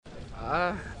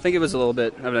I think it was a little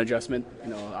bit of an adjustment,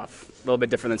 off a little bit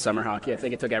different than summer hockey. I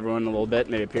think it took everyone a little bit,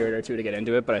 maybe a period or two to get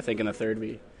into it, but I think in the third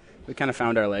we kind of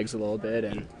found our legs a little bit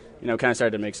and, kind of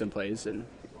started to make some plays. And,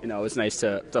 it was nice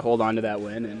to hold on to that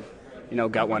win and,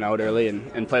 got one out early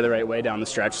and play the right way down the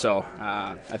stretch. So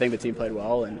I think the team played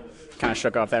well and kind of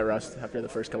shook off that rust after the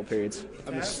first couple periods.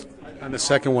 On the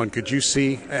second one, could you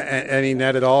see any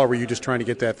net at all, or were you just trying to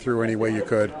get that through any way you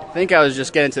could? I think I was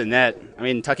just getting to the net. I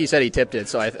mean, Tucky said he tipped it,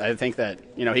 so I think that,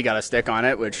 he got a stick on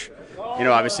it, which,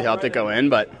 obviously helped it go in.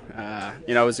 But,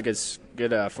 it was a good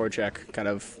forecheck, kind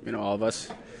of, all of us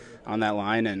on that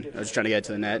line, and I was trying to get it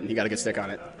to the net, and he got a good stick on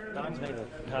it. Don's made a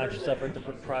conscious effort to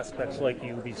put prospects like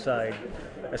you beside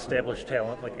established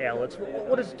talent like Alex.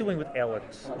 What is playing with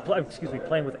Alex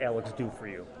do for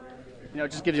you?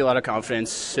 It just gives you a lot of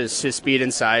confidence. His speed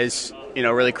and size,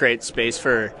 really create space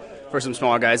for some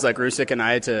smaller guys like Rusick and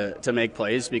I to make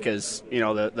plays because,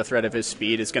 the threat of his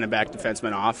speed is going to back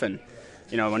defensemen off. And,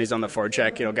 when he's on the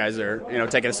forecheck, guys are,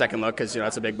 taking a second look because,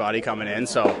 that's a big body coming in.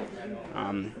 So,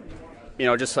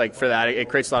 just like for that, it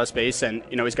creates a lot of space. And,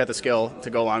 he's got the skill to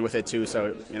go along with it too.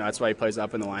 So, that's why he plays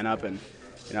up in the lineup. And,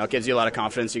 it gives you a lot of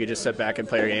confidence. You can just sit back and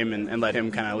play your game and let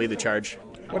him kind of lead the charge.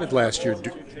 What did last year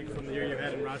do? Take from the year you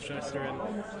had in Rochester, and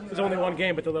it was only one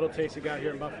game, but the little taste you got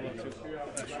here in Buffalo too.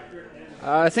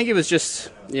 I think it was just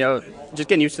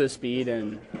getting used to the speed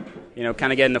and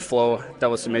kind of getting the flow.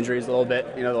 Dealt with some injuries a little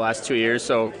bit, the last 2 years.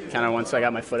 So kind of once I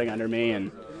got my footing under me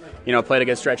and played a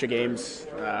good stretch of games,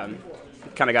 kind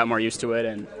of got more used to it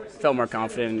and felt more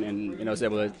confident and was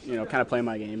able to kind of play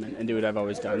my game and do what I've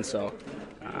always done. So.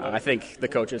 I think the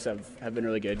coaches have been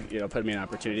really good, putting me in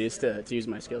opportunities to use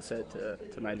my skill set to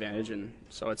my advantage, and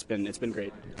so it's been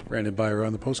great. Brandon Byer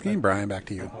on the postgame. Brian, back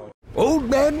to you. Old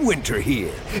Man Winter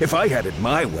here. If I had it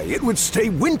my way, it would stay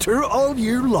winter all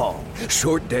year long.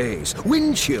 Short days,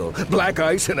 wind chill, black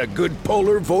ice, and a good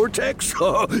polar vortex.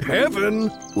 Oh,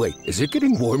 heaven! Wait, is it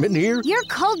getting warm in here? Your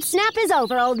cold snap is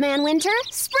over, Old Man Winter.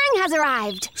 Spring has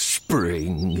arrived.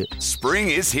 Spring.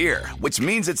 Spring is here, which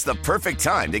means it's the perfect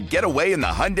time to get away in the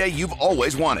Hyundai you've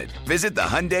always wanted. Visit the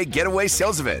Hyundai Getaway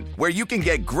Sales Event, where you can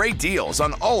get great deals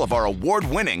on all of our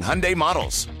award-winning Hyundai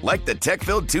models, like the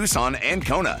tech-filled Tucson and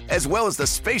Kona, as well as the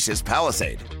spacious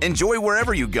Palisade. Enjoy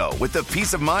wherever you go with the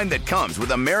peace of mind that comes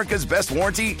with America's best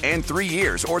warranty and 3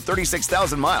 years or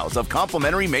 36,000 miles of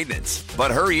complimentary maintenance.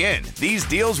 But hurry in, these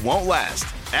deals won't last.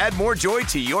 Add more joy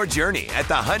to your journey at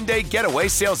the Hyundai Getaway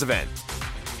Sales Event.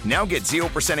 Now get 0%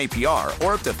 APR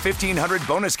or up to $1,500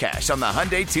 bonus cash on the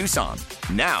Hyundai Tucson.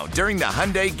 Now, during the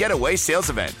Hyundai Getaway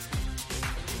Sales Event.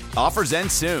 Offers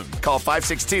end soon. Call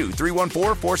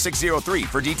 562-314-4603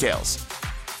 for details.